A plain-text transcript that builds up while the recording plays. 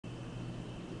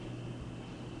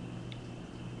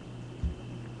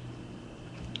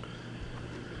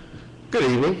Good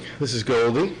evening. This is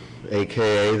Goldie,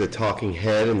 aka the Talking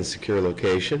Head in the Secure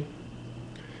Location.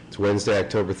 It's Wednesday,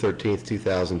 October 13th,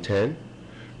 2010.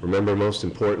 Remember, most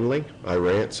importantly, I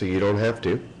rant so you don't have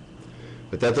to.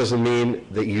 But that doesn't mean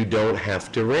that you don't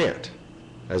have to rant,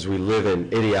 as we live in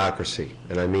idiocracy,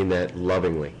 and I mean that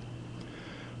lovingly.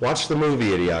 Watch the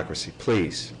movie Idiocracy,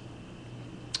 please.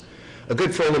 A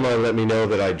good friend of mine let me know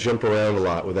that I jump around a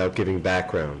lot without giving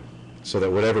background, so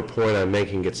that whatever point I'm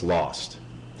making gets lost.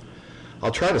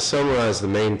 I'll try to summarize the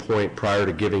main point prior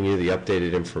to giving you the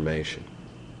updated information.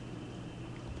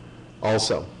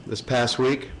 Also, this past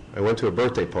week, I went to a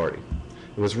birthday party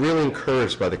and was really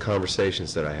encouraged by the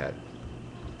conversations that I had.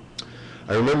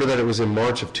 I remember that it was in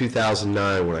March of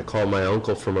 2009 when I called my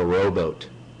uncle from a rowboat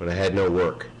when I had no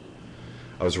work.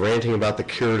 I was ranting about the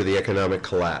cure to the economic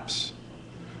collapse.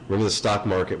 Remember, the stock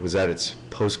market was at its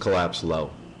post-collapse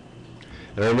low.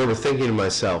 And I remember thinking to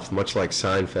myself, much like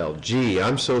Seinfeld, gee,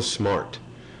 I'm so smart.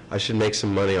 I should make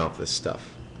some money off this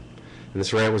stuff. And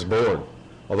this rant was born,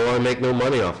 although I make no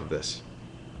money off of this.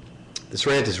 This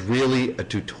rant is really a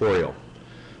tutorial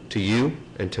to you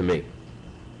and to me.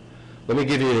 Let me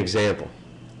give you an example.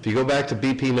 If you go back to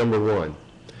BP number 1,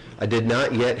 I did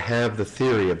not yet have the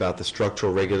theory about the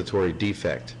structural regulatory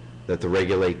defect that the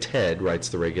Regulate TED writes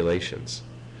the regulations.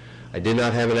 I did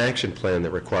not have an action plan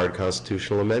that required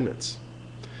constitutional amendments.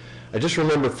 I just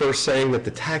remember first saying that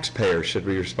the taxpayers should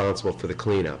be responsible for the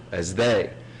cleanup, as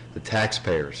they, the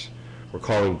taxpayers, were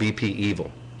calling BP evil.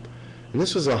 And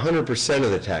this was 100%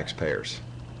 of the taxpayers.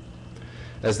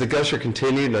 As the gusher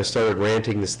continued and I started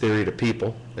ranting this theory to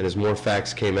people, and as more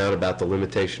facts came out about the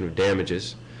limitation of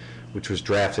damages, which was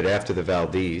drafted after the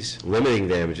Valdez, limiting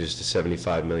damages to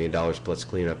 $75 million plus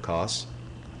cleanup costs,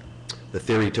 the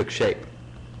theory took shape.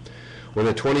 When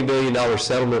the $20 billion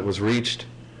settlement was reached,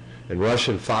 and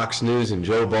Russian Fox News and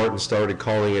Joe Barton started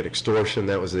calling it extortion,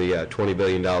 that was the $20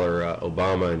 billion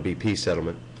Obama and BP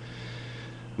settlement,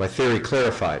 my theory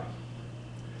clarified.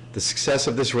 The success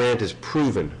of this rant is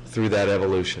proven through that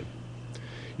evolution.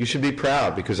 You should be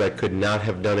proud because I could not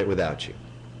have done it without you.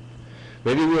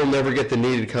 Maybe we will never get the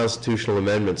needed constitutional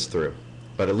amendments through,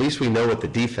 but at least we know what the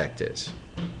defect is.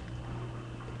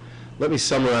 Let me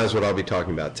summarize what I'll be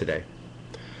talking about today.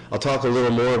 I'll talk a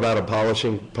little more about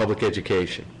abolishing public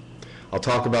education. I'll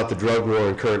talk about the drug war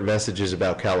and current messages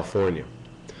about California.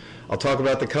 I'll talk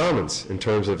about the commons in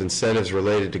terms of incentives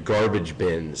related to garbage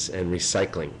bins and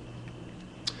recycling.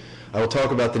 I will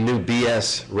talk about the new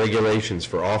BS regulations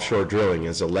for offshore drilling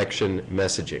as election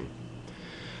messaging.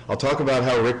 I'll talk about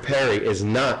how Rick Perry is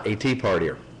not a Tea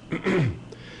Partier.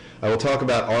 I will talk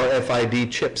about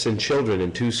RFID chips in children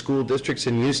in 2 school districts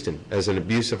in Houston as an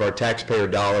abuse of our taxpayer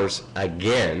dollars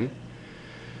again,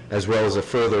 as well as a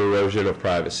further erosion of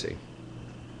privacy.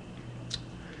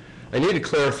 I need to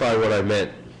clarify what I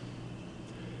meant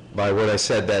by when I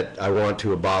said that I want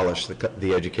to abolish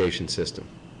the education system,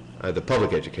 the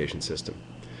public education system.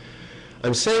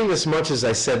 I'm saying this much as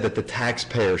I said that the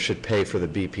taxpayer should pay for the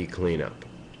BP cleanup.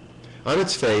 On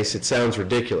its face, it sounds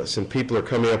ridiculous, and people are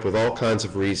coming up with all kinds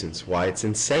of reasons why it's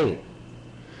insane.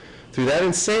 Through that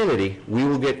insanity, we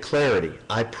will get clarity,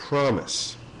 I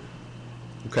promise.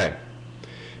 Okay,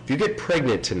 if you get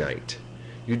pregnant tonight,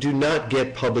 you do not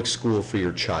get public school for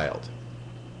your child.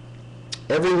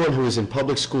 Everyone who is in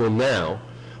public school now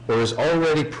or is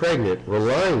already pregnant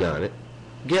relying on it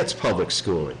gets public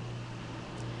schooling.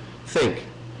 Think,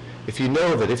 if you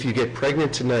know that if you get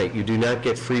pregnant tonight you do not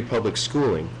get free public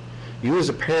schooling, you as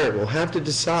a parent will have to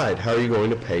decide how you're going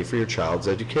to pay for your child's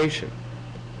education.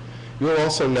 You will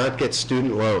also not get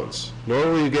student loans, nor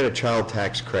will you get a child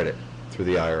tax credit through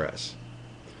the IRS.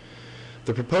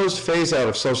 The proposed phase-out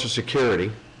of Social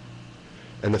Security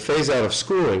and the phase-out of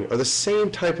schooling are the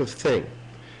same type of thing,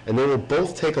 and they will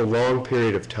both take a long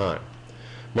period of time,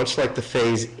 much like the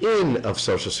phase-in of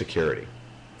Social Security.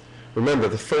 Remember,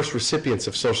 the first recipients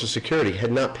of Social Security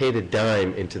had not paid a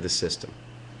dime into the system.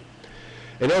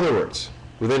 In other words,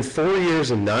 within 4 years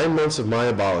and 9 months of my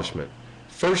abolishment,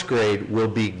 first grade will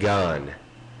be gone.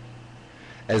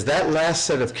 As that last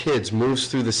set of kids moves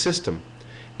through the system,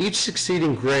 each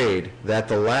succeeding grade that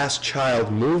the last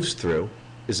child moves through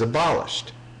is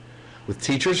abolished, with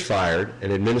teachers fired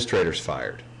and administrators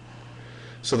fired.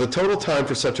 So the total time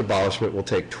for such abolishment will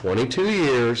take 22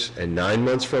 years and 9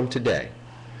 months from today,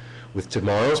 with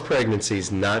tomorrow's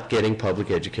pregnancies not getting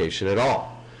public education at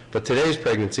all, but today's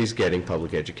pregnancies getting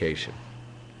public education.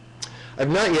 I've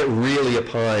not yet really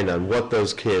opined on what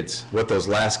those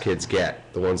last kids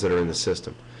get, the ones that are in the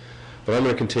system. But I'm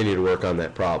going to continue to work on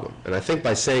that problem. And I think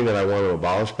by saying that I want to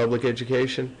abolish public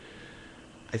education,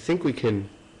 I think we can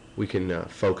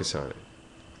focus on it.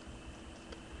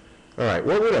 All right,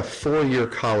 what would a 4-year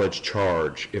college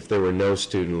charge if there were no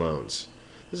student loans?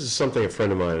 This is something a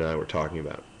friend of mine and I were talking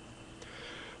about.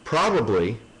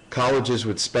 Probably colleges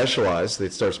would specialize,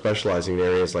 they'd start specializing in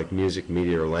areas like music,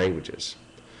 media, or languages.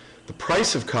 The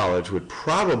price of college would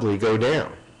probably go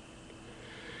down.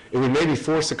 It would maybe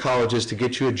force the colleges to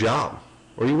get you a job,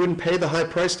 or you wouldn't pay the high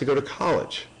price to go to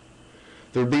college.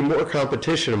 There would be more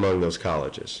competition among those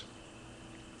colleges.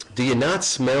 Do you not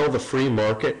smell the free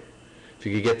market if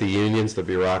you could get the unions, the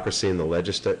bureaucracy, and the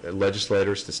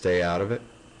legislators to stay out of it?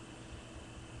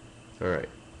 All right.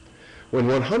 When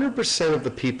 100% of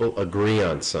the people agree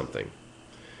on something,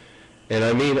 and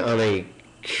I mean on a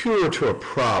cure to a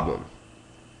problem,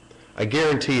 I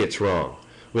guarantee it's wrong.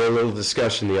 We had a little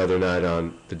discussion the other night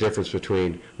on the difference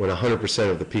between when 100%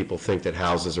 of the people think that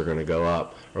houses are going to go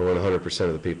up or when 100%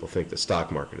 of the people think the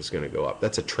stock market is going to go up.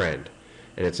 That's a trend,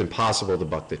 and it's impossible to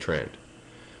buck the trend.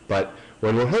 But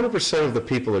when 100% of the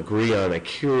people agree on a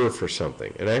cure for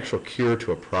something, an actual cure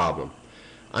to a problem,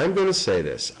 I'm going to say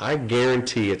this, I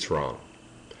guarantee it's wrong.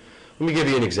 Let me give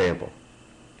you an example.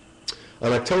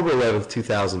 On October 11th,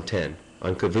 2010,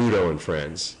 on Cavuto and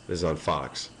Friends, this is on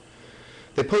Fox,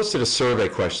 they posted a survey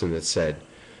question that said,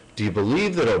 do you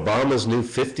believe that Obama's new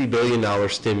 $50 billion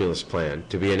stimulus plan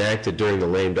to be enacted during the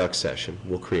lame duck session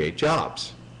will create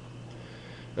jobs?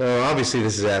 Obviously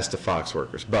this is asked to Fox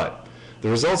workers, but the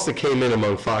results that came in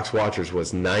among Fox watchers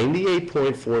was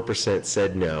 98.4%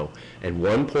 said no and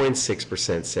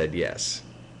 1.6% said yes.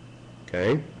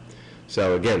 Okay?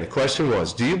 So again, the question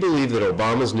was, do you believe that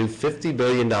Obama's new $50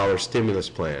 billion stimulus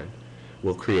plan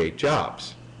will create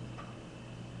jobs?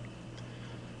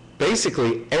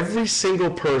 Basically, every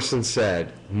single person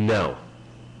said no.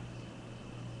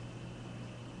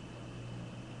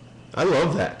 I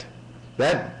love that.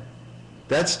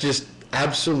 That's just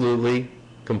absolutely,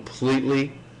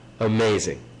 completely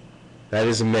amazing. That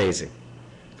is amazing.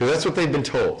 Because that's what they've been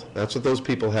told. That's what those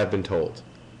people have been told.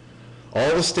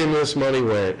 All the stimulus money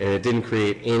went and it didn't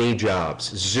create any jobs.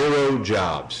 0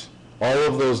 jobs. All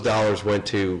of those dollars went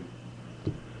to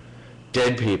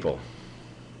dead people.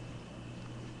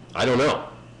 I don't know.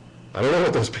 I don't know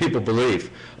what those people believe.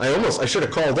 I should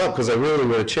have called up because I really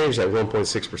would have changed that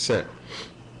 1.6%.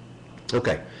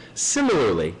 Okay.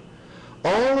 Similarly,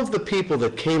 all of the people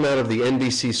that came out of the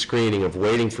NBC screening of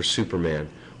Waiting for Superman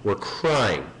were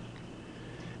crying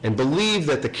and believed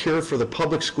that the cure for the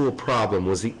public school problem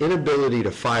was the inability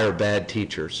to fire bad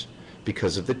teachers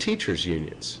because of the teachers'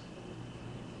 unions.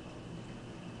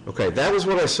 Okay, that was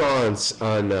what I saw on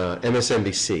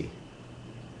MSNBC.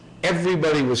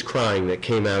 Everybody was crying that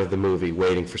came out of the movie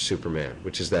Waiting for Superman,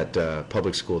 which is that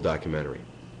public school documentary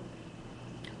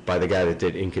by the guy that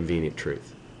did Inconvenient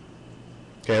Truth.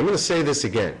 Okay, I'm going to say this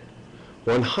again.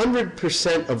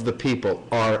 100% of the people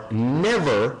are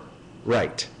never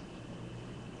right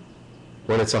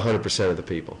when it's 100% of the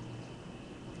people.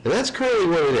 And that's currently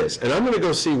what it is. And I'm going to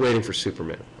go see Waiting for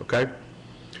Superman, okay?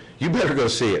 You better go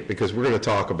see it because we're going to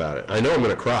talk about it. I know I'm going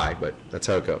to cry, but that's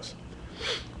how it goes.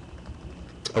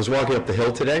 I was walking up the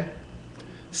hill today,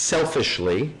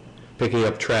 selfishly picking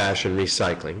up trash and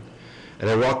recycling, and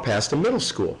I walked past a middle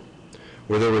school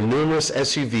where there were numerous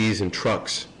SUVs and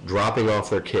trucks dropping off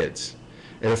their kids,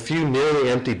 and a few nearly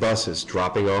empty buses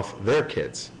dropping off their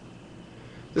kids.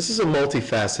 This is a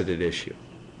multifaceted issue.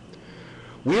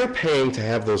 We are paying to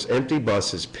have those empty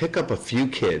buses pick up a few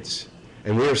kids,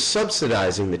 and we are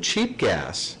subsidizing the cheap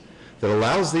gas that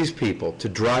allows these people to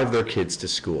drive their kids to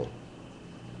school.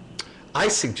 I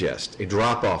suggest a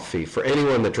drop-off fee for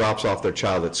anyone that drops off their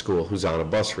child at school who's on a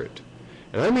bus route.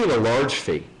 And I mean a large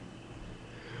fee.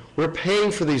 We're paying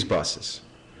for these buses.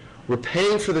 We're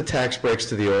paying for the tax breaks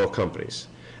to the oil companies.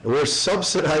 And we're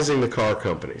subsidizing the car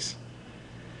companies.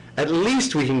 The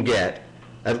least we can get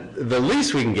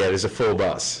is a full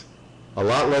bus. A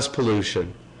lot less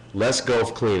pollution, less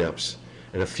Gulf cleanups,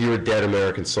 and a fewer dead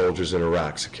American soldiers in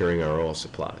Iraq securing our oil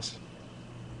supplies.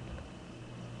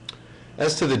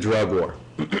 As to the drug war,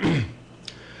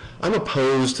 I'm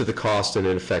opposed to the cost and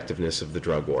ineffectiveness of the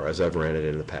drug war, as I've ran it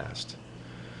in the past.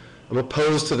 I'm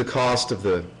opposed to the cost of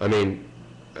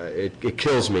it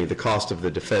kills me, the cost of the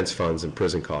defense funds and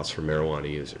prison costs for marijuana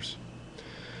users.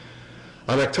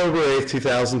 On October 8,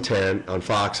 2010, on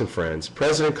Fox and Friends,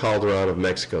 President Calderon of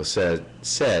Mexico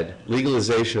said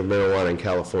legalization of marijuana in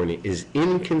California is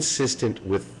inconsistent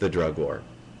with the drug war.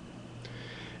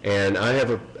 And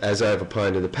as I have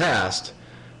opined in the past,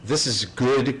 this is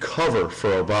good cover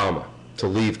for Obama to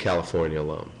leave California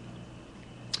alone.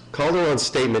 Calderon's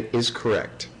statement is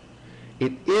correct.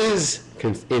 It is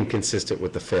inconsistent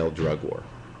with the failed drug war,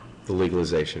 the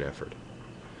legalization effort.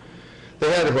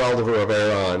 They had Ubaldo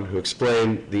Rivera on, who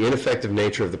explained the ineffective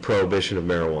nature of the prohibition of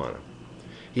marijuana.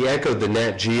 He echoed the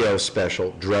Nat Geo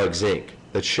special, Drugs, Inc.,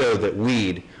 that showed that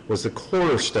weed was the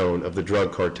cornerstone of the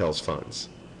drug cartel's funds.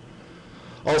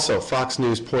 Also, Fox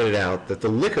News pointed out that the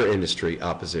liquor industry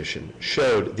opposition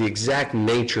showed the exact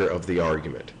nature of the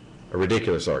argument, a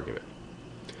ridiculous argument.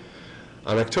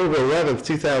 On October 11,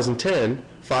 2010,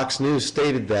 Fox News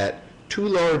stated that two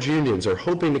large unions are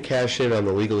hoping to cash in on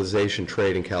the legalization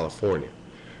trade in California,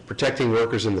 protecting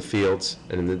workers in the fields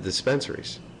and in the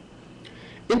dispensaries.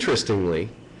 Interestingly,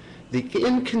 the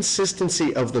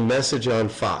inconsistency of the message on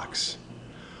Fox,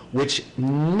 which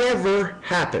never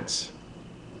happens.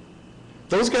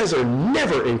 Those guys are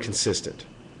never inconsistent.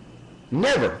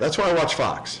 Never. That's why I watch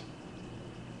Fox.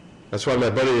 That's why my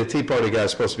buddy the Tea Party guy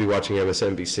is supposed to be watching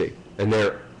MSNBC, and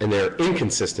their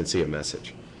inconsistency of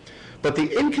message. But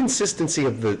the inconsistency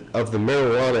of the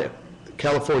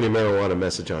California marijuana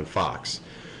message on Fox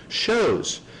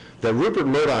shows that Rupert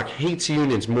Murdoch hates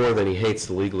unions more than he hates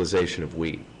the legalization of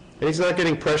weed. And he's not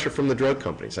getting pressure from the drug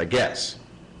companies, I guess.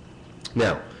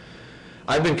 Now,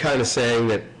 I've been kind of saying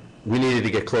that we needed to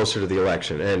get closer to the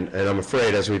election, and I'm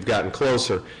afraid as we've gotten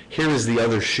closer, here is the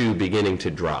other shoe beginning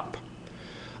to drop.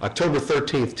 October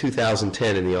 13th,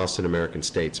 2010 in the Austin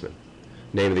American-Statesman.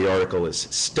 Name of the article is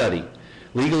Study,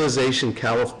 Legalizing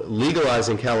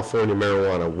California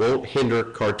Marijuana Won't Hinder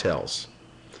Cartels.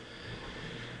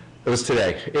 It was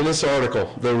today. In this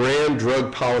article, the RAND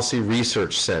Drug Policy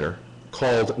Research Center,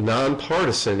 called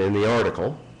Nonpartisan in the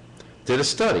article, did a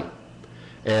study.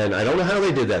 And I don't know how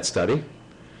they did that study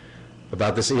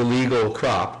about this illegal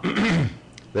crop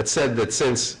that said that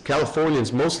since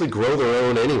Californians mostly grow their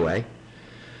own anyway,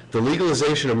 the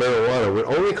legalization of marijuana would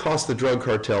only cost the drug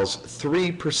cartels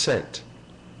 3%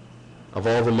 of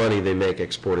all the money they make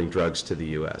exporting drugs to the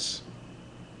U.S.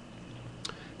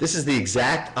 This is the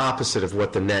exact opposite of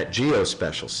what the Nat Geo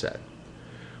special said,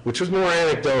 which was more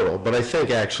anecdotal, but I think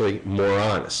actually more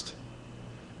honest,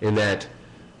 in that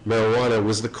marijuana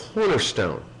was the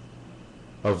cornerstone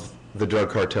of the drug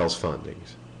cartel's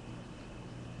fundings.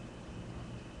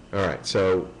 All right,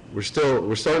 so we're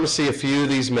starting to see a few of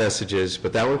these messages,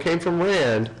 but that one came from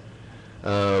Rand.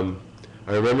 I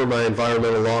remember my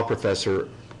environmental law professor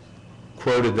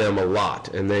quoted them a lot,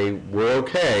 and they were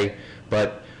okay,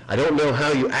 but I don't know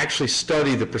how you actually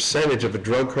study the percentage of a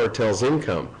drug cartel's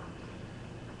income.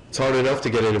 It's hard enough to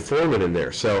get an informant in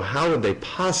there, so how would they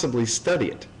possibly study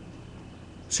it?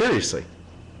 Seriously.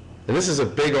 And this is a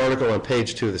big article on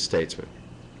page 2 of the Statesman.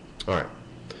 All right.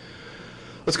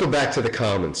 Let's go back to the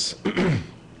commons.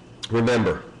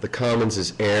 Remember, the commons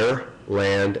is air,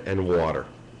 land, and water,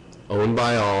 owned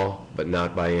by all, but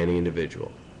not by any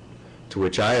individual, to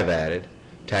which I have added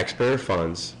taxpayer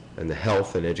funds and the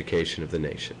health and education of the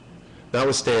nation,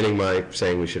 notwithstanding my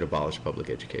saying we should abolish public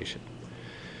education.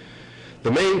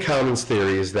 The main commons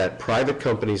theory is that private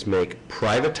companies make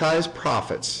privatized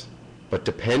profits but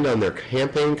depend on their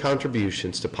campaign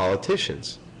contributions to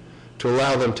politicians to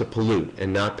allow them to pollute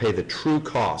and not pay the true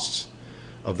costs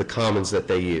of the commons that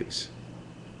they use.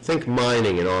 Think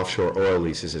mining and offshore oil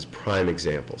leases as prime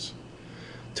examples,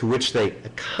 to which they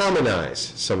commonize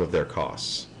some of their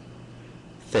costs.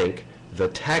 Think the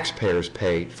taxpayers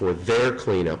pay for their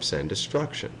cleanups and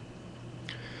destruction.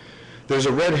 There's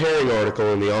a red herring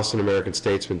article in the Austin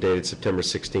American-Statesman dated September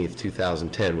 16,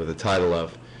 2010 with the title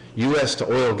of U.S. to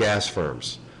Oil Gas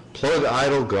Firms, Plug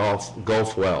Idle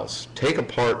Gulf Wells, Take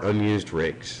Apart Unused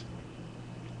Rigs.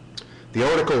 The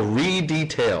article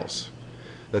re-details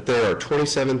that there are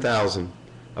 27,000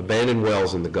 abandoned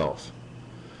wells in the Gulf,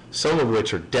 some of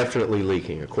which are definitely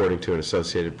leaking, according to an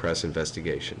Associated Press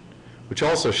investigation, which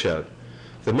also showed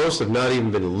that most have not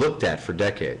even been looked at for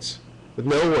decades, with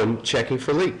no one checking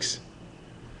for leaks.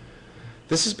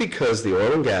 This is because the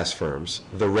oil and gas firms,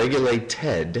 the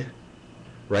regulated,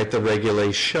 write the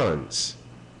regulations,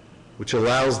 which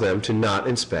allows them to not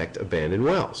inspect abandoned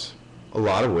wells, a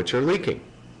lot of which are leaking.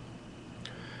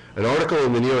 An article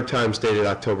in the New York Times dated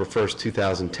October 1st,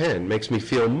 2010 makes me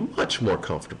feel much more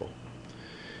comfortable.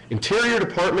 Interior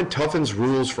Department toughens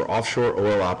rules for offshore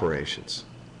oil operations.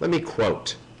 Let me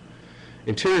quote.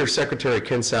 Interior Secretary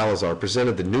Ken Salazar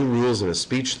presented the new rules in a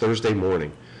speech Thursday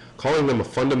morning, calling them a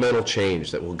fundamental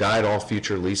change that will guide all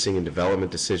future leasing and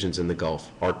development decisions in the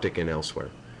Gulf, Arctic, and elsewhere.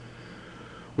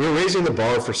 We are raising the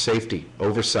bar for safety,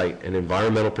 oversight, and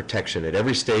environmental protection at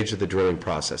every stage of the drilling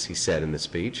process, he said in the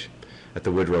speech at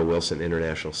the Woodrow Wilson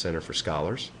International Center for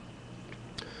Scholars.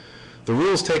 The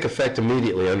rules take effect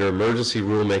immediately under emergency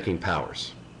rulemaking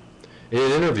powers. In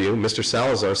an interview, Mr.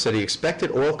 Salazar said he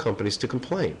expected oil companies to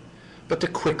complain, but to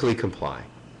quickly comply.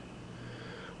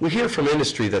 We hear from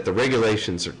industry that the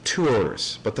regulations are too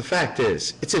onerous, but the fact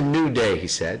is, it's a new day, he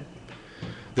said.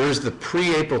 There's the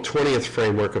pre-April 20th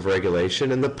framework of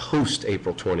regulation and the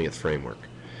post-April 20th framework.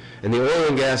 And the oil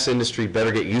and gas industry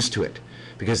better get used to it,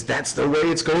 because that's the way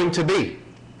it's going to be.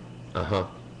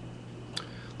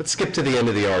 Let's skip to the end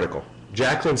of the article.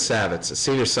 Jacqueline Savitz, a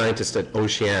senior scientist at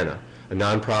Oceana, a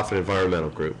nonprofit environmental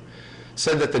group,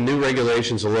 said that the new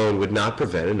regulations alone would not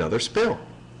prevent another spill.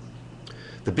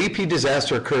 The BP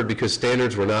disaster occurred because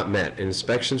standards were not met and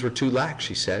inspections were too lax,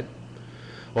 she said.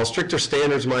 While stricter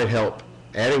standards might help,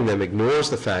 adding them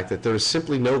ignores the fact that there is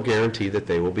simply no guarantee that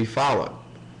they will be followed.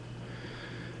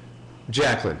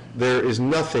 Jacqueline, there is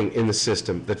nothing in the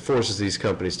system that forces these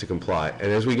companies to comply,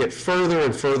 and as we get further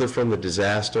and further from the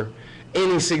disaster,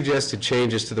 any suggested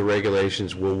changes to the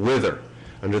regulations will wither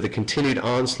under the continued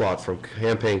onslaught from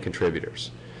campaign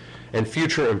contributors and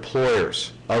future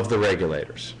employers of the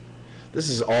regulators. This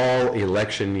is all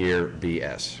election year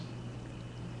BS.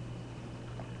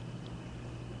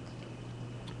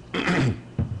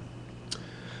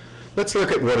 Let's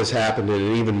look at what has happened in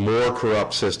an even more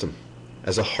corrupt system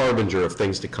as a harbinger of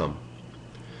things to come.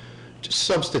 Just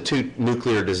substitute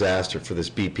nuclear disaster for this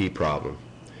BP problem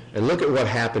and look at what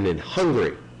happened in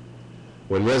Hungary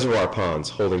when reservoir ponds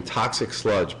holding toxic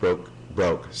sludge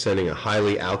broke, sending a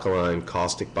highly alkaline,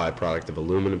 caustic byproduct of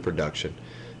aluminum production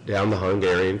down the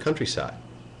Hungarian countryside.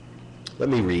 Let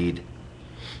me read.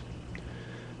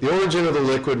 The origin of the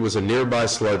liquid was a nearby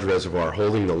sludge reservoir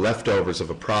holding the leftovers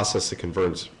of a process that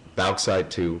converts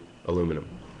bauxite to aluminum.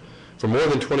 For more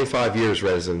than 25 years,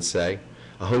 residents say,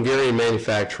 a Hungarian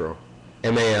manufacturer,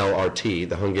 MALRT,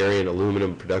 the Hungarian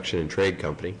Aluminum Production and Trade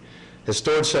Company, has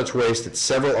stored such waste at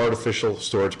several artificial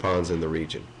storage ponds in the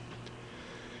region.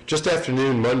 Just after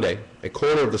noon Monday, a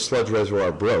corner of the sludge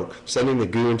reservoir broke, sending the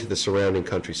goo into the surrounding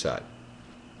countryside.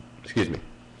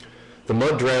 The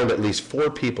mud drowned at least 4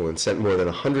 people and sent more than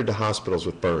 100 to hospitals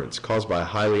with burns caused by a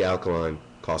highly alkaline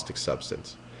caustic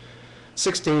substance.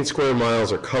 16 square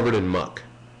miles are covered in muck.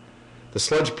 The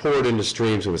sludge poured into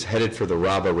streams and was headed for the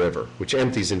Raba River, which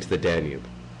empties into the Danube.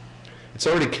 It's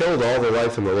already killed all the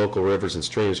life in the local rivers and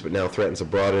streams, but now threatens a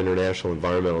broad international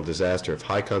environmental disaster if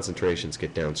high concentrations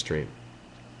get downstream.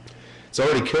 It's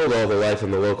already killed all the life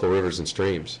in the local rivers and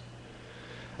streams.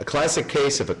 A classic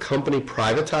case of a company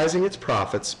privatizing its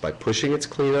profits by pushing its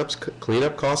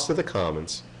cleanup costs to the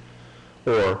commons,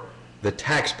 or the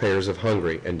taxpayers of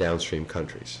Hungary and downstream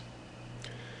countries.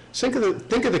 Think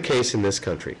of the case in this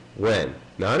country when,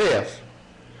 not if,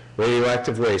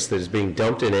 radioactive waste that is being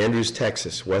dumped in Andrews,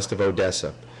 Texas, west of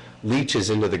Odessa, leaches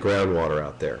into the groundwater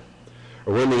out there.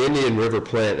 Or when the Indian River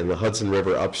plant in the Hudson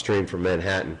River upstream from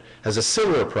Manhattan has a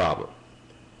similar problem,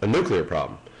 a nuclear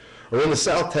problem. Or when the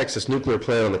South Texas nuclear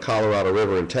plant on the Colorado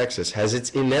River in Texas has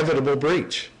its inevitable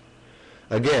breach.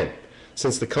 Again,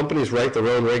 since the companies write their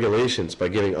own regulations by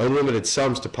giving unlimited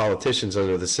sums to politicians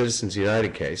under the Citizens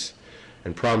United case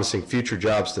and promising future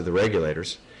jobs to the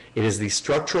regulators, it is the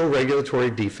structural regulatory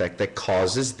defect that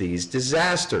causes these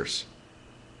disasters.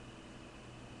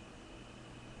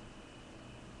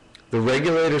 The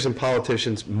regulators and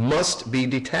politicians must be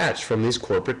detached from these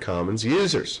corporate commons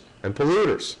users and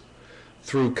polluters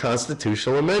through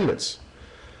constitutional amendments.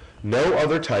 No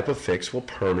other type of fix will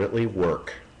permanently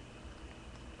work.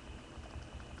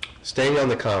 Staying on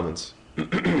the commons.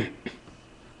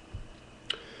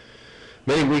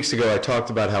 Many weeks ago, I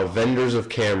talked about how vendors of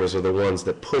cameras are the ones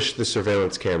that push the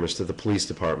surveillance cameras to the police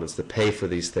departments that pay for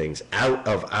these things out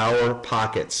of our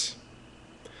pockets.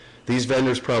 These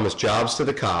vendors promise jobs to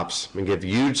the cops and give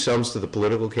huge sums to the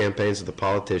political campaigns of the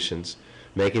politicians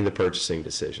making the purchasing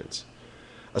decisions.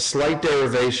 A slight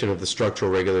derivation of the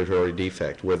structural regulatory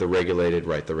defect where the regulated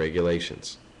write the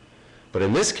regulations. But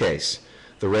in this case,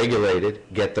 the regulated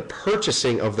get the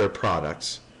purchasing of their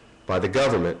products by the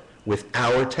government with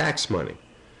our tax money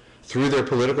through their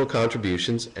political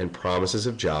contributions and promises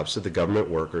of jobs to the government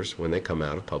workers when they come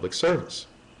out of public service.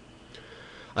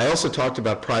 I also talked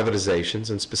about privatizations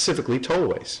and specifically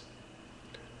tollways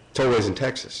in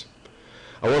Texas.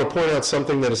 I want to point out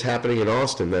something that is happening in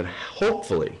Austin that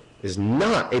hopefully is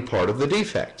not a part of the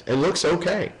defect and looks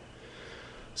okay,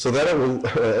 so that it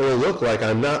will look like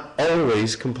I'm not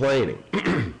always complaining.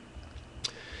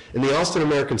 In the Austin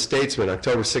American-Statesman,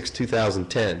 October 6,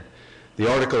 2010,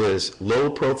 the article is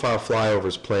Low-Profile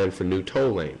Flyovers Planned for New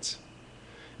Toll Lanes.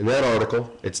 In that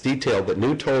article, it's detailed that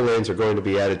new toll lanes are going to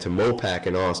be added to Mopac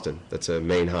in Austin, that's a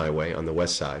main highway on the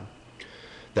west side,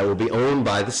 that will be owned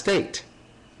by the state.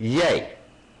 Yay!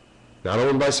 Not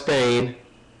owned by Spain,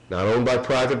 not owned by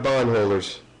private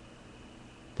bondholders,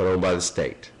 but owned by the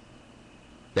state.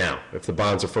 Now, if the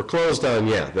bonds are foreclosed on,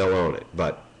 yeah, they'll own it,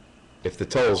 but If the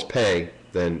tolls pay,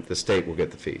 then the state will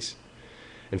get the fees.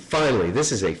 And finally,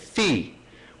 this is a fee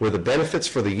where the benefits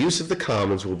for the use of the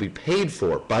commons will be paid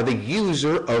for by the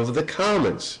user of the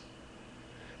commons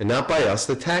and not by us,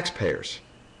 the taxpayers.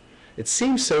 It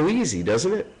seems so easy,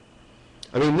 doesn't it?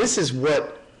 I mean, this is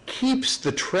what keeps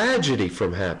the tragedy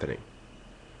from happening.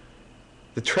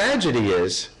 The tragedy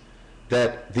is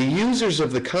that the users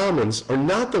of the commons are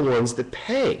not the ones that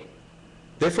pay.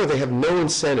 Therefore, they have no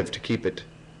incentive to keep it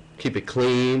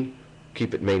clean,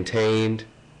 keep it maintained,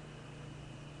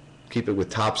 keep it with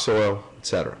topsoil,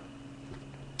 etc.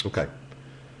 Okay.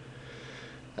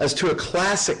 As to a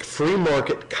classic free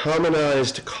market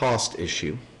commonized cost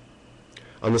issue,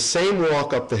 on the same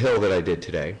walk up the hill that I did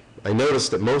today, I noticed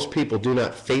that most people do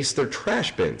not face their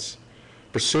trash bins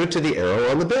pursuant to the arrow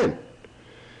on the bin,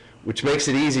 which makes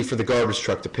it easy for the garbage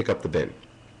truck to pick up the bin.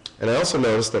 And I also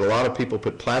noticed that a lot of people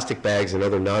put plastic bags and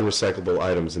other non-recyclable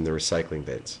items in their recycling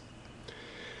bins.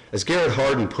 As Garrett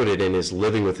Hardin put it in his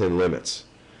Living Within Limits,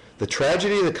 the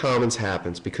tragedy of the commons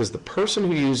happens because the person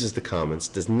who uses the commons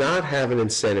does not have an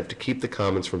incentive to keep the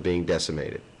commons from being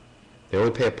decimated. They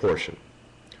only pay a portion.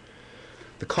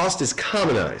 The cost is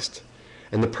commonized,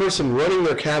 and the person running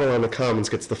their cattle on the commons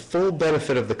gets the full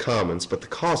benefit of the commons, but the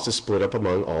cost is split up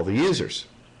among all the users.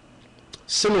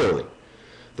 Similarly,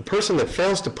 the person that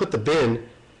fails to put the bin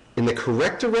in the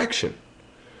correct direction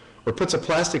or puts a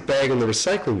plastic bag in the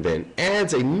recycling bin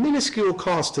adds a minuscule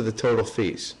cost to the total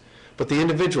fees, but the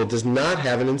individual does not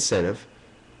have an incentive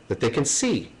that they can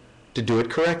see to do it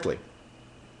correctly.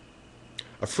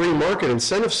 A free market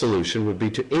incentive solution would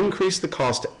be to increase the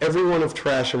cost to everyone of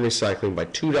trash and recycling by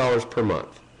 $2 per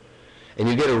month. And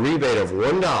you get a rebate of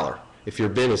 $1 if your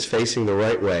bin is facing the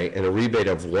right way, and a rebate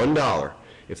of $1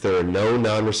 if there are no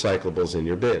non-recyclables in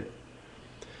your bin.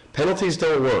 Penalties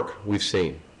don't work, we've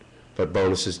seen, but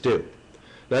bonuses do.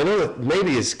 Now I know that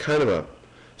maybe is kind of a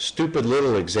stupid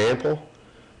little example,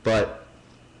 but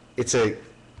it's an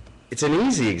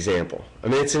easy example. I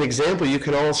mean, it's an example you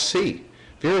can all see.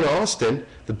 If you're in Austin,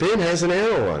 the bin has an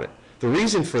arrow on it. The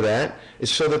reason for that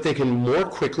is so that they can more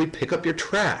quickly pick up your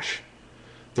trash.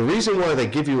 The reason why they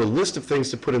give you a list of things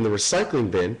to put in the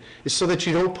recycling bin is so that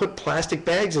you don't put plastic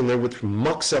bags in there which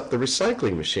mucks up the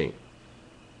recycling machine.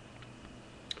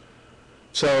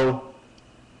 So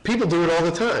people do it all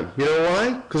the time. You know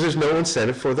why? Because there's no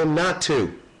incentive for them not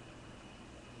to.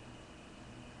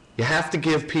 You have to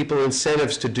give people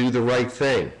incentives to do the right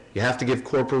thing. You have to give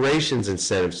corporations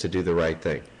incentives to do the right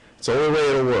thing. It's the only way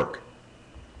it'll work.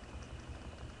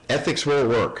 Ethics won't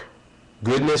work.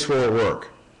 Goodness won't work.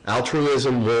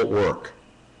 Altruism won't work.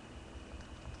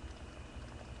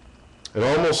 An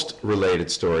almost related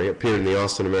story appeared in the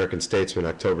Austin American-Statesman,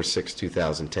 October 6,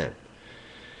 2010.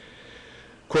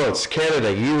 Quotes,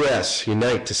 Canada, U.S.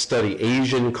 unite to study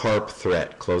Asian carp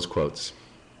threat, close quotes.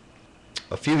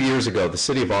 A few years ago, the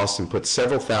city of Austin put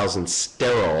several thousand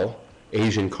sterile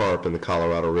Asian carp in the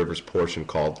Colorado River's portion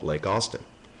called Lake Austin,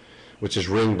 which is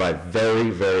ringed by very,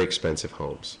 very expensive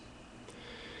homes.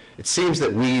 It seems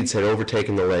that weeds had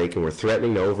overtaken the lake and were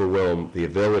threatening to overwhelm the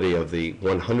ability of the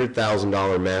 $100,000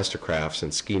 mastercrafts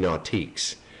and ski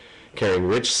nautiques, carrying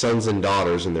rich sons and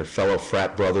daughters and their fellow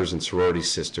frat brothers and sorority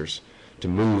sisters to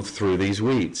move through these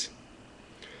weeds.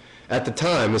 At the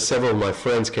time, as several of my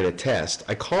friends can attest,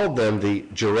 I called them the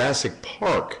Jurassic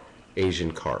Park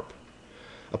Asian carp,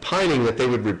 opining that they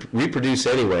would reproduce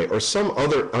anyway or some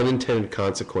other unintended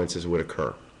consequences would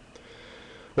occur.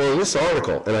 Well, in this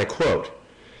article, and I quote,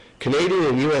 Canadian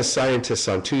and U.S. scientists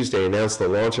on Tuesday announced the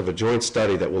launch of a joint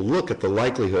study that will look at the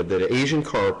likelihood that Asian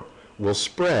carp will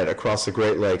spread across the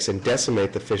Great Lakes and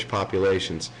decimate the fish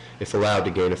populations if allowed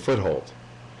to gain a foothold.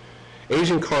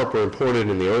 Asian carp were imported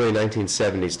in the early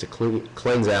 1970s to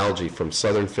cleanse algae from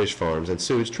southern fish farms and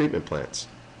sewage treatment plants.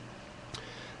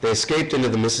 They escaped into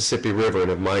the Mississippi River and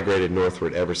have migrated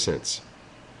northward ever since.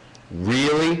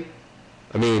 Really?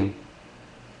 I mean,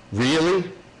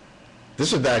 really?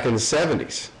 This was back in the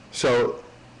 70s. So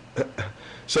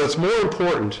it's more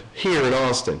important here in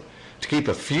Austin to keep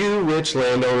a few rich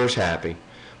landowners happy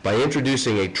by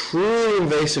introducing a truly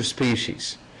invasive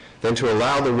species than to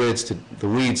allow the weeds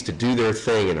to do their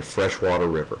thing in a freshwater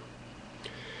river.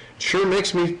 It sure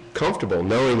makes me comfortable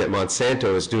knowing that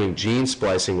Monsanto is doing gene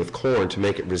splicing with corn to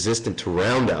make it resistant to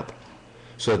Roundup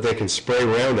so that they can spray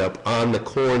Roundup on the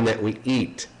corn that we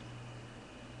eat.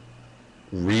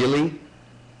 Really?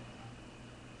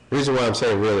 The reason why I'm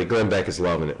saying really, Glenn Beck is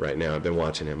loving it right now. I've been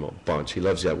watching him a bunch. He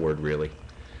loves that word really.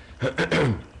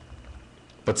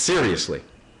 But seriously,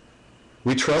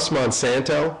 we trust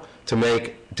Monsanto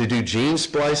to do gene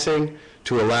splicing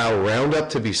to allow Roundup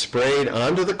to be sprayed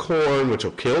onto the corn, which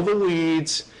will kill the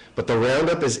weeds, but but the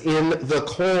Roundup is in the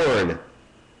corn.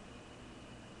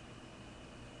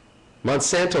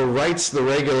 Monsanto writes the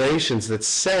regulations that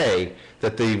say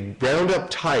that the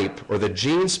Roundup type, or the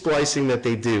gene splicing that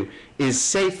they do, is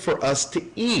safe for us to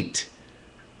eat.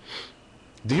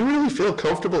 Do you really feel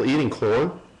comfortable eating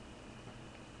corn?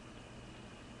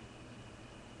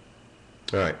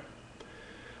 All right.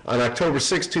 On October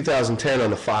 6, 2010, on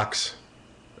the Fox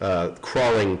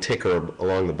crawling ticker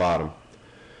along the bottom,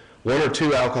 1 or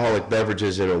 2 alcoholic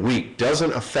beverages in a week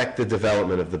doesn't affect the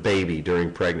development of the baby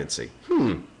during pregnancy.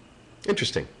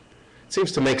 Interesting. It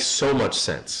seems to make so much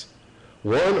sense.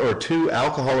 1 or 2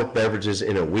 alcoholic beverages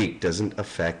in a week doesn't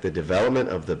affect the development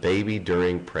of the baby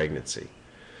during pregnancy.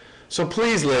 So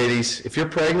please, ladies, if you're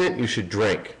pregnant, you should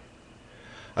drink.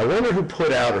 I wonder who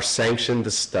put out or sanctioned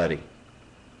the study.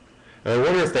 And I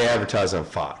wonder if they advertise on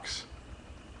Fox.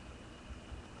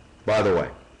 By the way,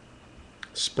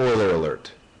 spoiler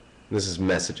alert, this is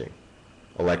messaging,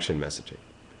 election messaging.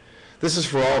 This is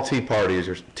for all Tea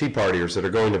Partiers that are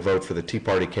going to vote for the Tea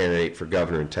Party candidate for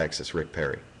governor in Texas, Rick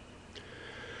Perry.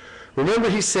 Remember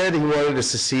he said he wanted to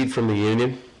secede from the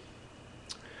Union?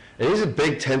 And he's a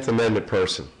big 10th Amendment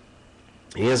person.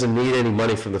 He doesn't need any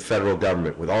money from the federal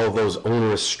government with all of those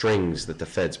onerous strings that the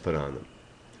feds put on them.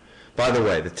 By the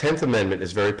way, the 10th Amendment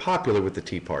is very popular with the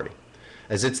Tea Party,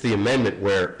 as it's the amendment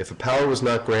where if a power was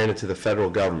not granted to the federal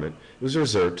government, it was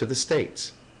reserved to the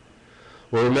states.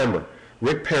 Well, remember,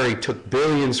 Rick Perry took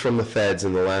billions from the feds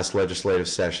in the last legislative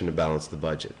session to balance the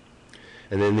budget.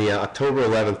 And in the October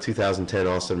 11, 2010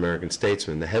 Austin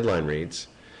American-Statesman, the headline reads,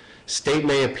 "State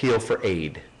may appeal for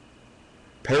aid.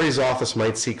 Perry's office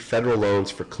might seek federal loans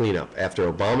for cleanup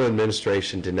after Obama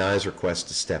administration denies requests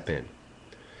to step in."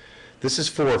 This is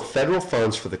for federal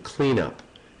funds for the cleanup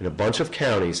in a bunch of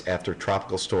counties after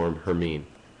Tropical Storm Hermine.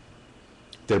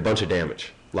 Did a bunch of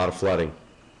damage, a lot of flooding.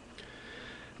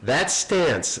 That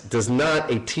stance does not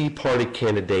a Tea Party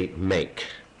candidate make.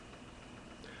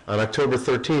 On October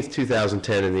 13th,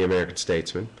 2010 in the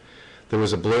American-Statesman, there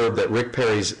was a blurb that Rick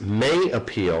Perry's may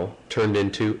appeal turned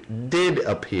into did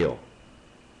appeal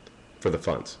for the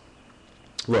funds.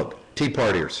 Look, Tea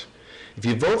Partiers, if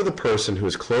you vote for the person who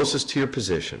is closest to your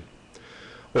position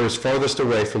or is farthest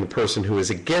away from the person who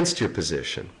is against your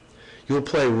position, you will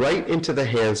play right into the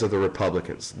hands of the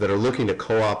Republicans that are looking to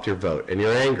co-opt your vote and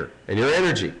your anger and your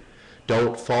energy.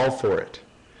 Don't fall for it.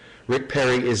 Rick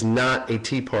Perry is not a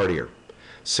Tea Partier.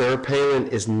 Sarah Palin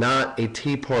is not a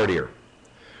Tea Partier.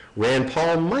 Rand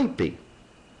Paul might be.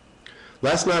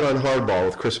 Last night on Hardball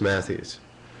with Chris Matthews,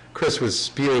 Chris was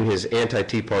spewing his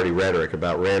anti-Tea Party rhetoric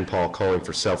about Rand Paul calling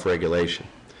for self-regulation.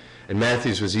 And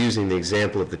Matthews was using the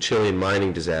example of the Chilean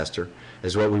mining disaster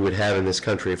as what we would have in this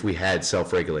country if we had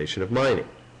self-regulation of mining.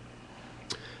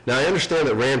 Now, I understand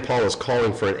that Rand Paul is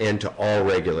calling for an end to all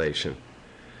regulation.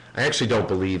 I actually don't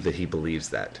believe that he believes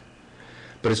that.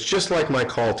 But it's just like my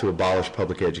call to abolish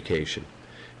public education.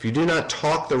 If you do not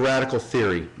talk the radical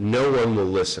theory, no one will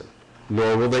listen,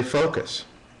 nor will they focus.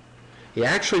 He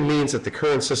actually means that the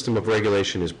current system of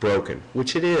regulation is broken,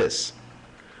 which it is.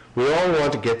 We all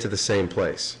want to get to the same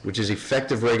place, which is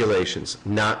effective regulations,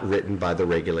 not written by the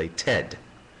regulated.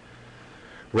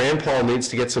 Rand Paul needs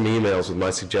to get some emails with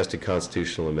my suggested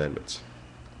constitutional amendments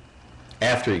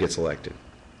after he gets elected.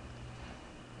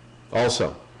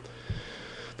 Also,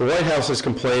 the White House is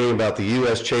complaining about the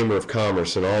U.S. Chamber of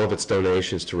Commerce and all of its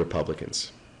donations to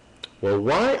Republicans. Well,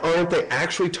 why aren't they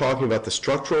actually talking about the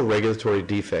structural regulatory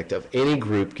defect of any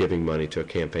group giving money to a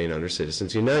campaign under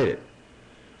Citizens United?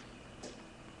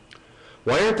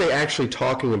 Why aren't they actually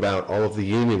talking about all of the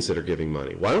unions that are giving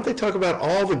money? Why don't they talk about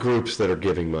all the groups that are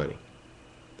giving money?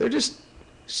 They're just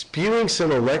spewing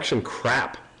some election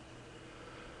crap.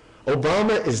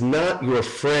 Obama is not your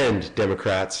friend,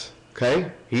 Democrats,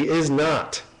 okay? He is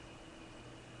not.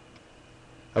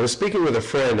 I was speaking with a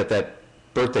friend at that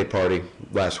birthday party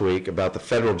last week about the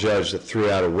federal judge that threw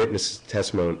out a witness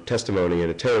testimony in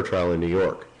a terror trial in New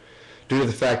York due to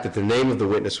the fact that the name of the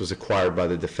witness was acquired by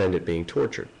the defendant being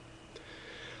tortured.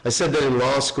 I said that in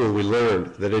law school we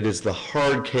learned that it is the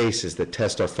hard cases that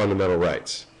test our fundamental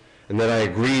rights, and that I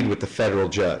agreed with the federal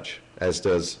judge, as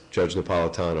does Judge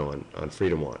Napolitano on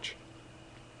Freedom Watch.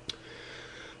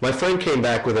 My friend came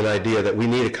back with an idea that we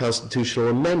need a constitutional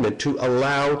amendment to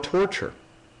allow torture.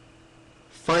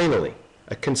 Finally,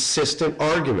 a consistent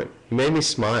argument. He made me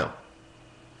smile.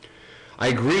 I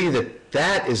agree that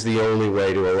that is the only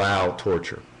way to allow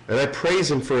torture. And I praise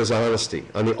him for his honesty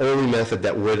on the only method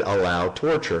that would allow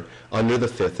torture under the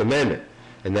Fifth Amendment,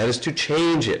 and that is to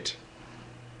change it.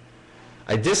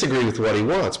 I disagree with what he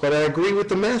wants, but I agree with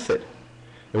the method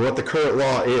and what the current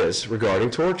law is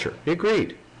regarding torture. He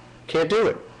agreed. Can't do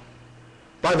it.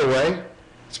 By the way,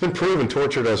 it's been proven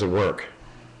torture doesn't work.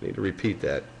 I need to repeat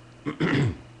that.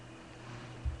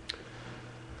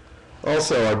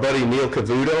 Also, our buddy Neil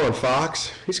Cavuto on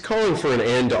Fox, he's calling for an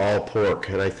end to all pork,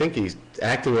 and I think he's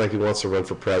acting like he wants to run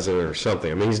for president or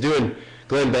something. I mean,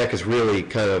 Glenn Beck has really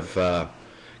kind of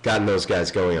gotten those guys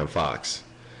going on Fox.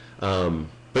 But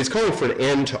he's calling for an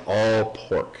end to all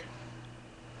pork.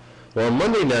 Well, on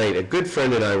Monday night, a good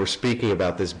friend and I were speaking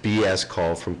about this BS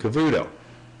call from Cavuto.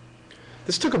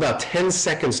 This took about 10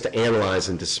 seconds to analyze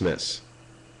and dismiss.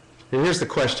 And here's the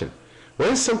question.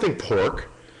 When is something pork,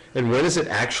 and when is it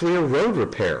actually a road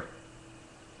repair?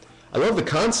 I love the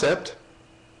concept.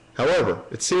 However,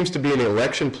 it seems to be an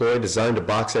election ploy designed to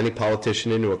box any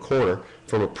politician into a corner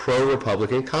from a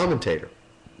pro-Republican commentator.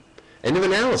 End of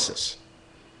analysis.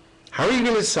 How are you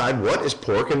going to decide what is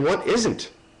pork and what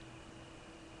isn't?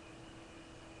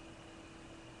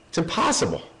 It's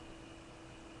impossible.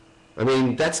 I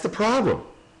mean, that's the problem.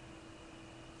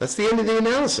 That's the end of the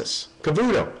analysis.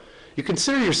 Cavuto, you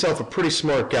consider yourself a pretty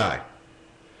smart guy.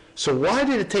 So why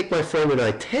did it take my friend and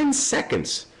I 10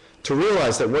 seconds to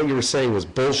realize that what you were saying was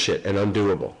bullshit and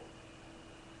undoable?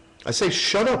 I say,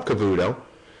 shut up, Cavuto,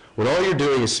 when all you're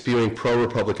doing is spewing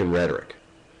pro-Republican rhetoric.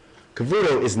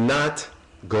 Cavuto is not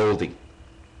Goldie.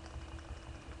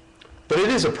 But it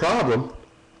is a problem.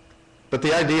 But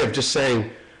the idea of just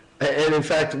saying, and in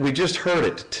fact, we just heard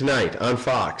it tonight on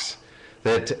Fox,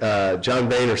 that John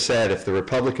Boehner said if the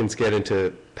Republicans get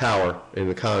into power in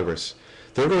the Congress,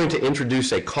 they're going to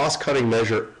introduce a cost-cutting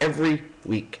measure every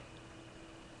week.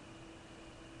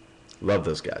 Love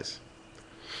those guys.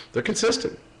 They're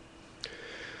consistent.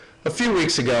 A few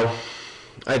weeks ago,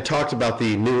 I had talked about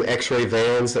the new X-ray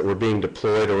vans that were being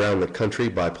deployed around the country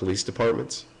by police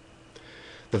departments.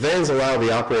 The vans allow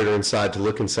the operator inside to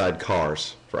look inside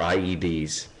cars for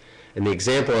IEDs, and the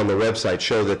example on the website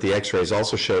showed that the X-rays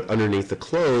also showed underneath the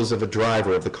clothes of a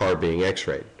driver of the car being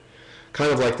X-rayed,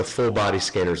 kind of like the full-body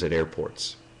scanners at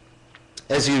airports.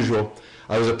 As usual,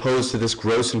 I was opposed to this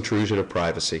gross intrusion of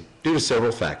privacy due to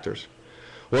several factors.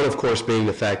 One, of course, being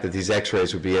the fact that these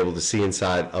X-rays would be able to see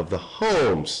inside of the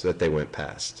homes that they went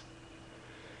past,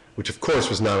 which, of course,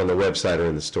 was not on the website or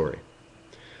in the story.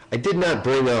 I did not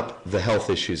bring up the health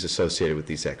issues associated with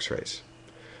these X-rays.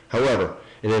 However,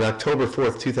 in an October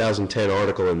 4th, 2010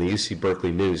 article in the UC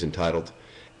Berkeley News entitled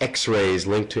X-rays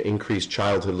linked to increased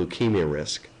childhood leukemia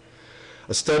risk,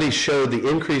 a study showed the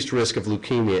increased risk of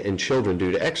leukemia in children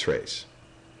due to X-rays.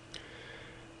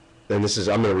 And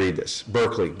I'm going to read this.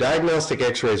 Berkeley, diagnostic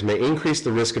X-rays may increase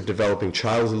the risk of developing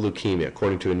childhood leukemia,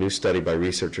 according to a new study by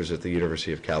researchers at the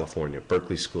University of California,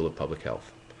 Berkeley School of Public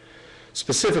Health.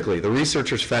 Specifically, the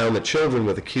researchers found that children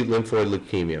with acute lymphoid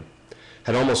leukemia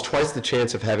had almost twice the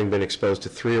chance of having been exposed to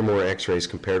 3 or more X-rays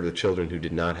compared to the children who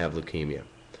did not have leukemia.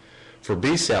 For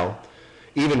B-cell,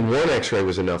 even 1 X-ray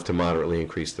was enough to moderately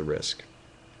increase the risk.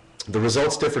 The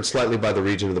results differed slightly by the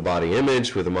region of the body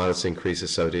imaged, with a modest increase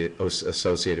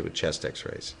associated with chest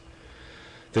X-rays.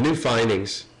 The new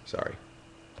findings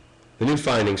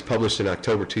published in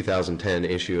October 2010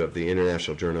 issue of the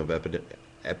International Journal of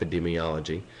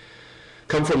Epidemiology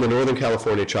come from the Northern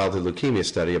California Childhood Leukemia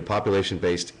Study, a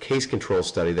population-based case control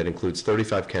study that includes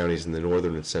 35 counties in the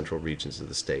northern and central regions of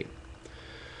the state.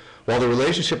 While the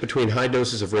relationship between high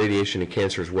doses of radiation and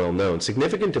cancer is well known,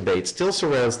 significant debate still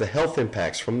surrounds the health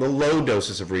impacts from the low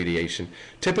doses of radiation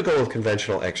typical of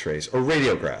conventional X-rays or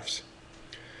radiographs.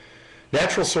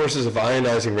 Natural sources of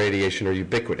ionizing radiation are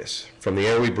ubiquitous, from the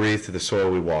air we breathe to the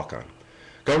soil we walk on.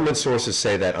 Government sources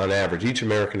say that, on average, each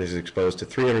American is exposed to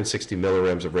 360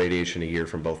 millirems of radiation a year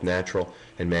from both natural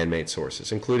and man-made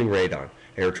sources, including radon,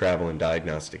 air travel, and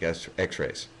diagnostic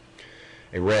X-rays.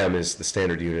 A rem is the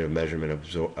standard unit of measurement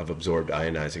of absorbed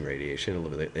ionizing radiation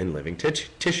in living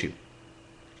tissue.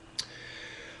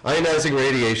 Ionizing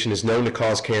radiation is known to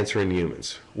cause cancer in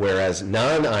humans, whereas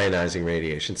non-ionizing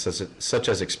radiation, such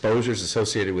as exposures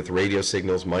associated with radio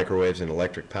signals, microwaves, and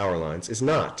electric power lines, is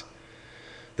not.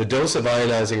 The dose of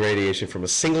ionizing radiation from a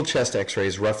single chest X-ray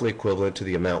is roughly equivalent to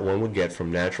the amount one would get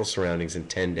from natural surroundings in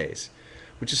 10 days,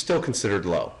 which is still considered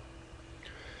low.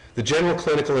 The general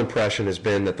clinical impression has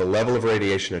been that the level of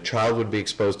radiation a child would be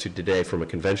exposed to today from a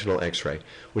conventional X-ray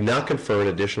would not confer an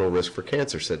additional risk for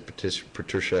cancer, said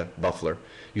Patricia Buffler,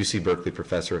 UC Berkeley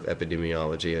professor of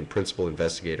epidemiology and principal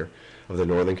investigator of the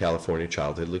Northern California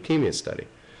Childhood Leukemia Study.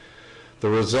 The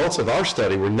results of our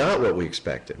study were not what we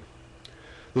expected.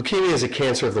 Leukemia is a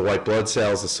cancer of the white blood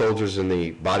cells, the soldiers in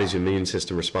the body's immune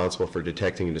system responsible for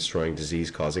detecting and destroying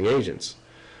disease-causing agents.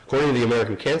 According to the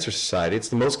American Cancer Society, it's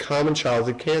the most common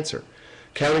childhood cancer,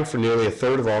 accounting for nearly a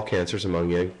third of all cancers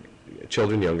among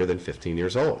children younger than 15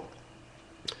 years old.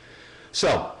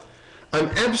 So, I'm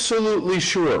absolutely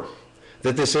sure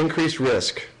that this increased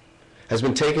risk has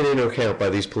been taken into account by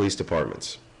these police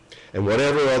departments and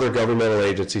whatever other governmental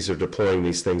agencies are deploying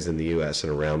these things in the U.S.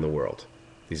 and around the world,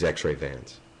 these X-ray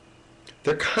vans.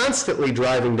 They're constantly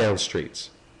driving down streets.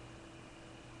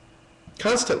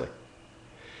 Constantly.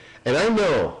 And I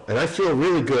know, and I feel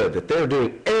really good that they're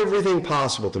doing everything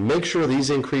possible to make sure these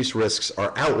increased risks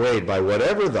are outweighed by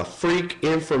whatever the freak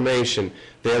information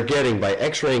they're getting by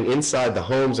X-raying inside the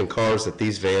homes and cars that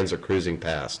these vans are cruising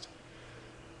past.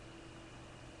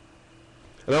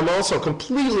 And I'm also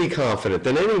completely confident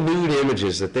that any nude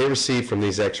images that they receive from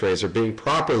these X-rays are being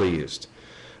properly used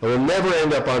and will never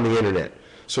end up on the internet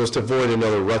so as to avoid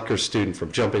another Rutgers student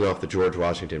from jumping off the George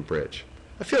Washington Bridge.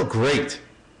 I feel great.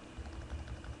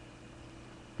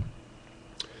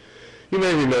 You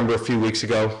may remember a few weeks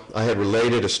ago, I had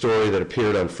related a story that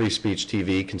appeared on Free Speech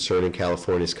TV concerning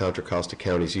California's Contra Costa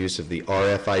County's use of the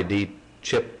RFID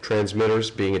chip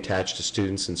transmitters being attached to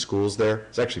students in schools there.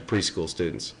 It's actually preschool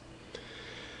students.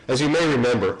 As you may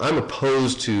remember, I'm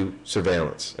opposed to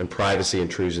surveillance and privacy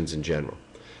intrusions in general,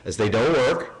 as they don't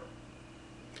work,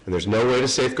 and there's no way to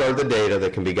safeguard the data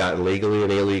that can be gotten legally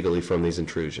and illegally from these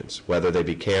intrusions, whether they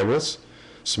be cameras,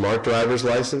 smart driver's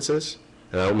licenses,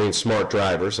 and I don't mean smart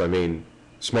drivers, I mean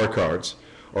smart cards,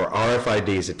 or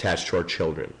RFIDs attached to our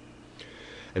children.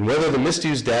 And whether the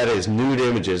misused data is nude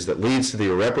images that leads to the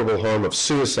irreparable harm of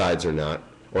suicides or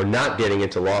not getting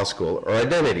into law school, or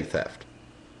identity theft.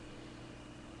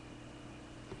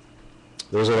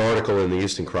 There was an article in the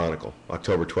Houston Chronicle,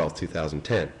 October 12,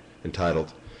 2010,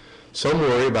 entitled, "Some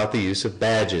Worry About the Use of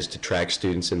Badges to Track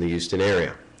Students in the Houston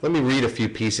Area." Let me read a few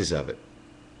pieces of it.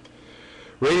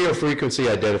 Radio frequency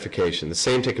identification, the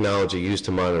same technology used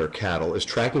to monitor cattle, is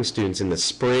tracking students in the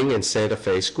Spring and Santa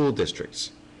Fe school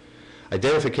districts.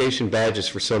 Identification badges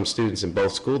for some students in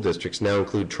both school districts now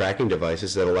include tracking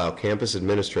devices that allow campus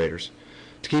administrators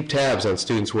to keep tabs on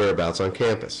students' whereabouts on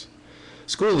campus.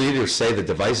 School leaders say the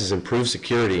devices improve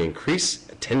security and increase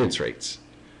attendance rates.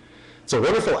 It's a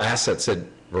wonderful asset, said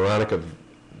Veronica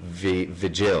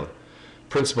Vigil,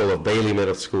 principal of Bailey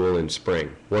Middle School in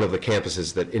Spring, one of the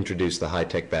campuses that introduced the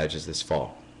high-tech badges this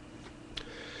fall.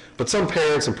 But some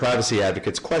parents and privacy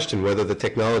advocates question whether the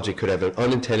technology could have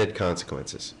unintended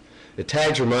consequences. The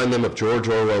tags remind them of George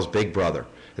Orwell's Big Brother,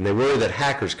 and they worry that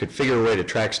hackers could figure a way to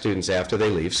track students after they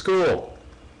leave school.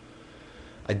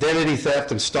 Identity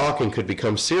theft and stalking could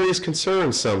become serious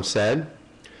concerns, some said.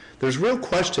 There's real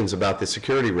questions about the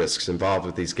security risks involved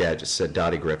with these gadgets, said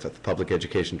Dottie Griffith, Public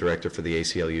Education Director for the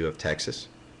ACLU of Texas.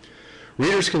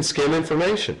 Readers can skim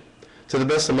information. To the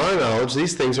best of my knowledge,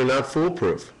 these things are not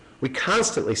foolproof. We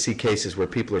constantly see cases where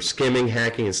people are skimming,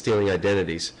 hacking, and stealing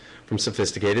identities from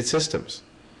sophisticated systems.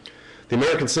 The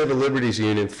American Civil Liberties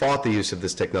Union fought the use of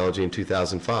this technology in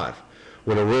 2005,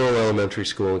 when a rural elementary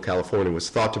school in California was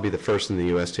thought to be the first in the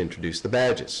U.S. to introduce the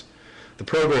badges. The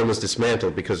program was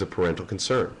dismantled because of parental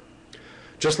concern.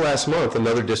 Just last month,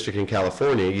 another district in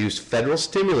California used federal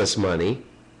stimulus money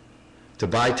to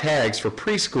buy tags for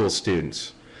preschool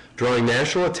students, drawing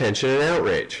national attention and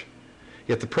outrage.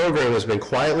 Yet the program has been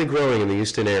quietly growing in the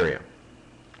Houston area.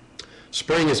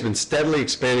 Spring has been steadily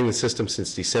expanding the system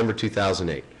since December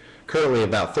 2008. Currently,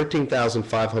 about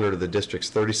 13,500 of the district's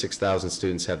 36,000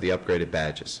 students have the upgraded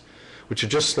badges, which are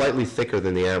just slightly thicker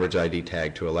than the average ID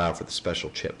tag to allow for the special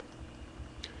chip.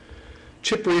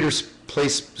 Chip readers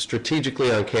placed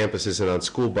strategically on campuses and on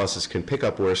school buses can pick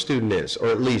up where a student is, or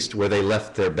at least where they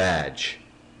left their badge.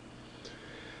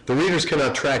 The readers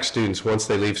cannot track students once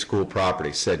they leave school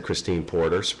property, said Christine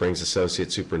Porter, Spring's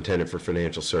Associate Superintendent for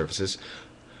Financial Services.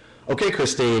 Okay,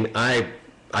 Christine, I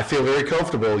feel very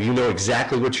comfortable. You know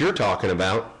exactly what you're talking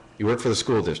about. You work for the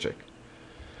school district.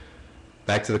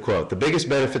 Back to the quote. The biggest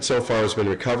benefit so far has been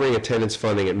recovering attendance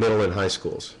funding at middle and high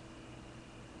schools.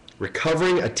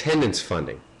 Recovering attendance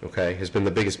funding, okay, has been the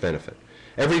biggest benefit.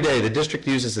 Every day, the district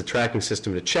uses the tracking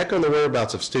system to check on the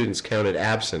whereabouts of students counted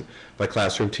absent by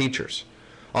classroom teachers.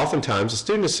 Oftentimes, a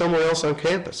student is somewhere else on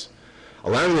campus,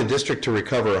 allowing the district to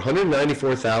recover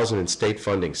 $194,000 in state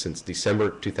funding since December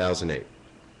 2008.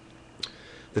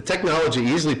 The technology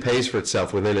easily pays for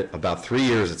itself within about 3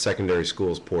 years at secondary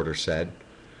schools, Porter said.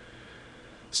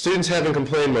 Students haven't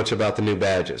complained much about the new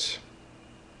badges.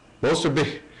 Most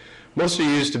students are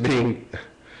used to being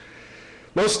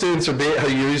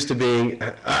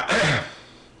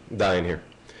dying here.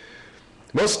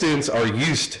 Most students are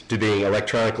used to being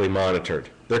electronically monitored.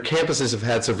 Their campuses have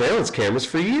had surveillance cameras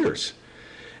for years.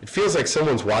 It feels like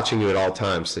someone's watching you at all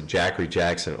times, said Jackery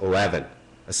Jackson, 11,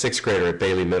 a sixth grader at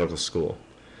Bailey Middle School.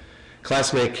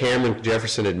 Classmate Cameron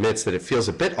Jefferson admits that it feels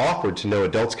a bit awkward to know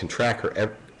adults can track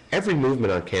her every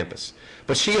movement on campus,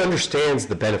 but she understands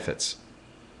the benefits.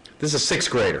 This is a 6th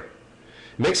grader.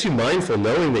 It makes you mindful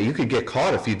knowing that you could get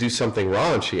caught if you do something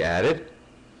wrong, she added.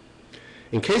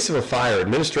 In case of a fire,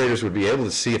 administrators would be able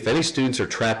to see if any students are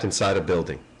trapped inside a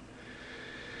building.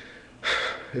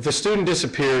 If a student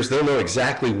disappears, they'll know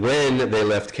exactly when they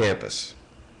left campus.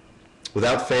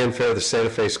 Without fanfare, the Santa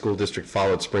Fe School District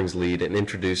followed Spring's lead and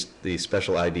introduced the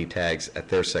special ID tags at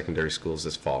their secondary schools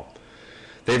this fall.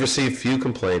 They've received few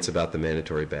complaints about the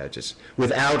mandatory badges.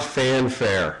 Without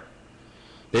fanfare.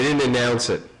 They didn't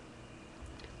announce it.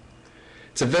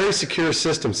 It's a very secure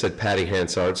system, said Patty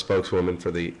Hansard, spokeswoman for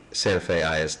the Santa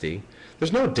Fe ISD.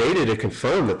 There's no data to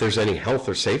confirm that there's any health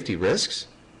or safety risks.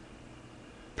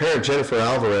 Parent Jennifer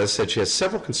Alvarez said she has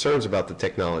several concerns about the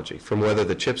technology, from whether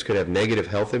the chips could have negative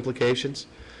health implications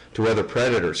to whether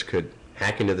predators could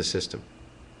hack into the system.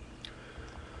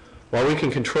 While we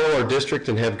can control our district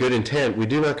and have good intent, we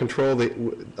do not control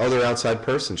the other outside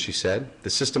persons, she said. The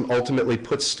system ultimately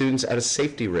puts students at a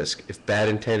safety risk if bad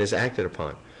intent is acted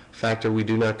upon, a factor we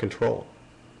do not control.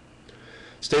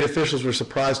 State officials were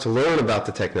surprised to learn about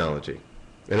the technology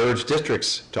and urged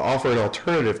districts to offer an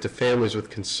alternative to families with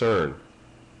concern.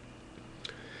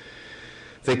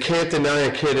 They can't deny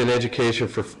a kid an education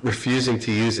for refusing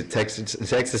to use it,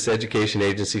 Texas Education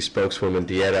Agency spokeswoman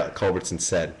Dieta Culbertson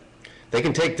said. They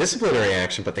can take disciplinary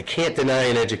action, but they can't deny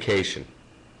an education.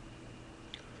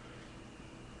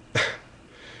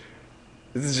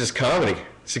 This is just comedy.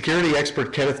 Security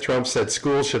expert Kenneth Trump said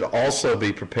schools should also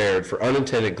be prepared for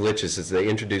unintended glitches as they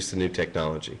introduce the new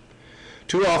technology.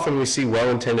 Too often we see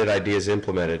well-intended ideas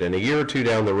implemented, and a year or two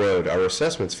down the road, our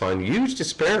assessments find huge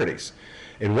disparities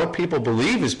in what people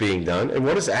believe is being done and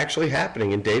what is actually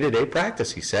happening in day-to-day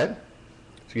practice, he said.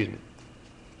 Excuse me.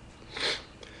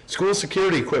 School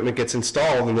security equipment gets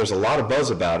installed and there's a lot of buzz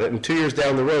about it, and 2 years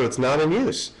down the road it's not in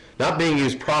use, not being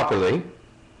used properly,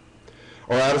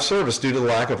 or out of service due to the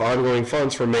lack of ongoing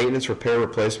funds for maintenance, repair,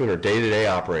 replacement, or day-to-day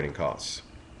operating costs.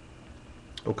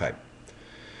 Okay.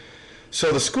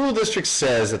 So the school district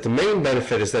says that the main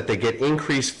benefit is that they get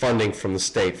increased funding from the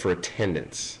state for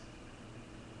attendance.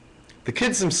 The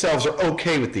kids themselves are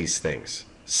okay with these things.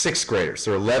 6th graders,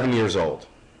 they're 11 years old.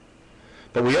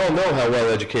 But we all know how well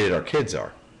educated our kids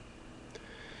are.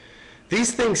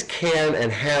 These things can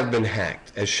and have been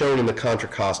hacked, as shown in the Contra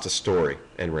Costa story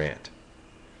and rant.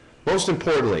 Most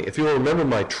importantly, if you'll remember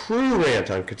my true rant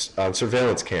on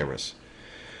surveillance cameras,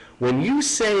 when you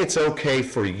say it's okay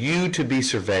for you to be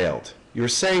surveilled, you're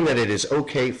saying that it is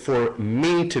okay for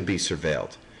me to be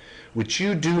surveilled, which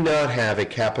you do not have a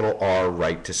capital R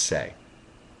right to say.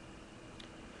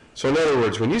 So in other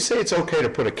words, when you say it's okay to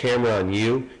put a camera on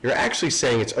you, you're actually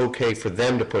saying it's okay for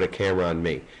them to put a camera on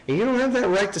me. And you don't have that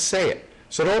right to say it.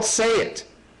 So don't say it.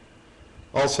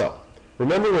 Also,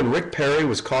 remember when Rick Perry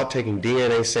was caught taking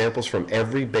DNA samples from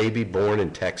every baby born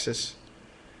in Texas?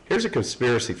 Here's a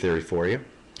conspiracy theory for you.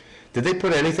 Did they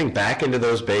put anything back into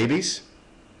those babies?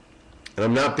 And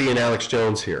I'm not being Alex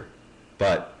Jones here,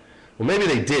 but, well, maybe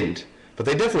they didn't, but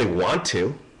they definitely want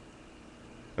to.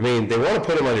 I mean, they want to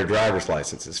put them on your driver's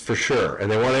licenses, for sure,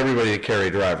 and they want everybody to carry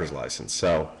a driver's license,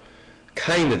 so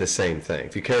kind of the same thing.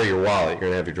 If you carry your wallet, you're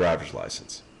going to have your driver's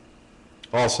license.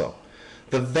 Also,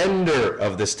 the vendor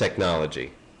of this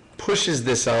technology pushes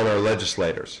this on our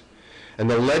legislators, and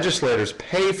the legislators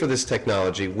pay for this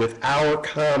technology with our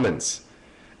commons,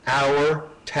 our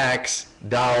tax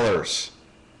dollars.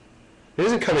 It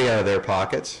isn't coming out of their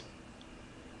pockets.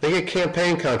 They get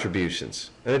campaign contributions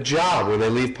and a job when they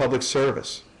leave public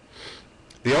service.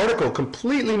 The article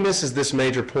completely misses this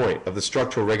major point of the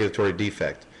structural regulatory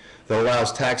defect that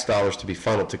allows tax dollars to be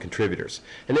funneled to contributors.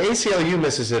 And the ACLU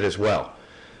misses it as well.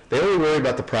 They only worry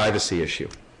about the privacy issue.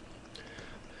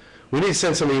 We need to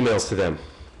send some emails to them,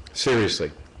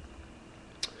 seriously.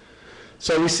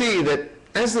 So we see that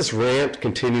as this rant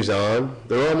continues on,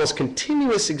 there are almost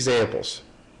continuous examples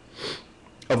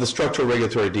of the structural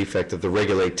regulatory defect of the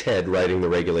regulated writing the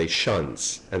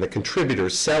regulations and the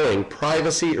contributors selling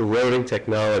privacy-eroding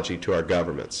technology to our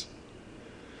governments.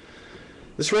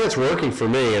 This rant's working for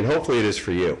me, and hopefully it is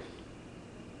for you.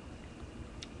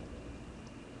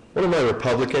 One of my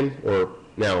Republican, or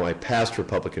now my past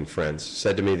Republican friends,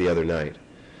 said to me the other night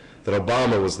that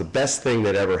Obama was the best thing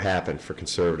that ever happened for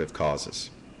conservative causes.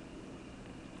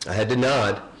 I had to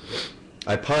nod.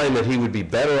 I opined that he would be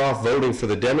better off voting for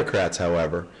the Democrats,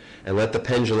 however, and let the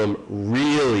pendulum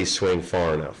really swing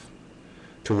far enough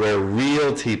to where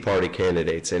real Tea Party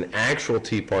candidates and actual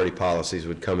Tea Party policies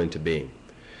would come into being.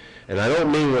 And I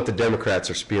don't mean what the Democrats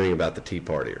are spewing about the Tea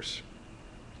Partiers.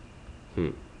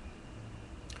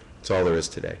 That's all there is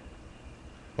today.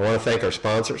 I want to thank our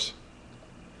sponsors.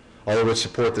 all of which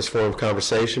support this form of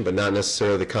conversation, but not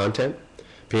necessarily the content.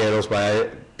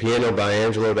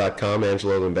 Pianobyangelo.com,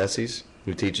 Angelo Limbesi's,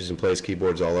 who teaches and plays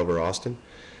keyboards all over Austin.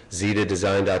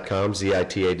 ZitaDesign.com,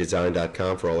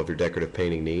 ZITADesign.com for all of your decorative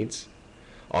painting needs.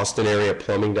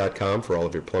 AustinAreaPlumbing.com for all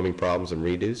of your plumbing problems and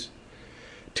redos.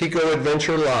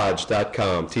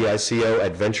 TicoAdventureLodge.com,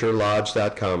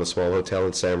 TICOAdventurelodge.com, a small hotel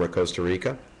in Samara, Costa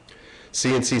Rica.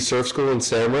 CNC Surf School in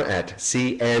Samara at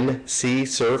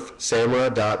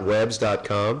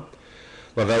cncsurfsamara.webs.com.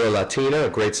 La Vela Latina, a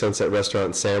great sunset restaurant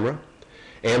in Samara.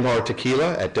 Ambar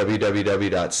Tequila at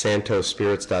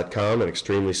www.santospirits.com, an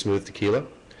extremely smooth tequila.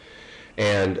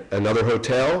 And another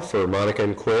hotel for Monica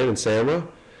and Quinn in Samara,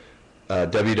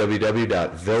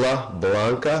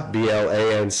 www.villablanca,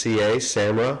 BLANCA,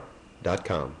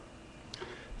 Samara.com.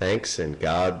 Thanks and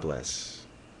God bless.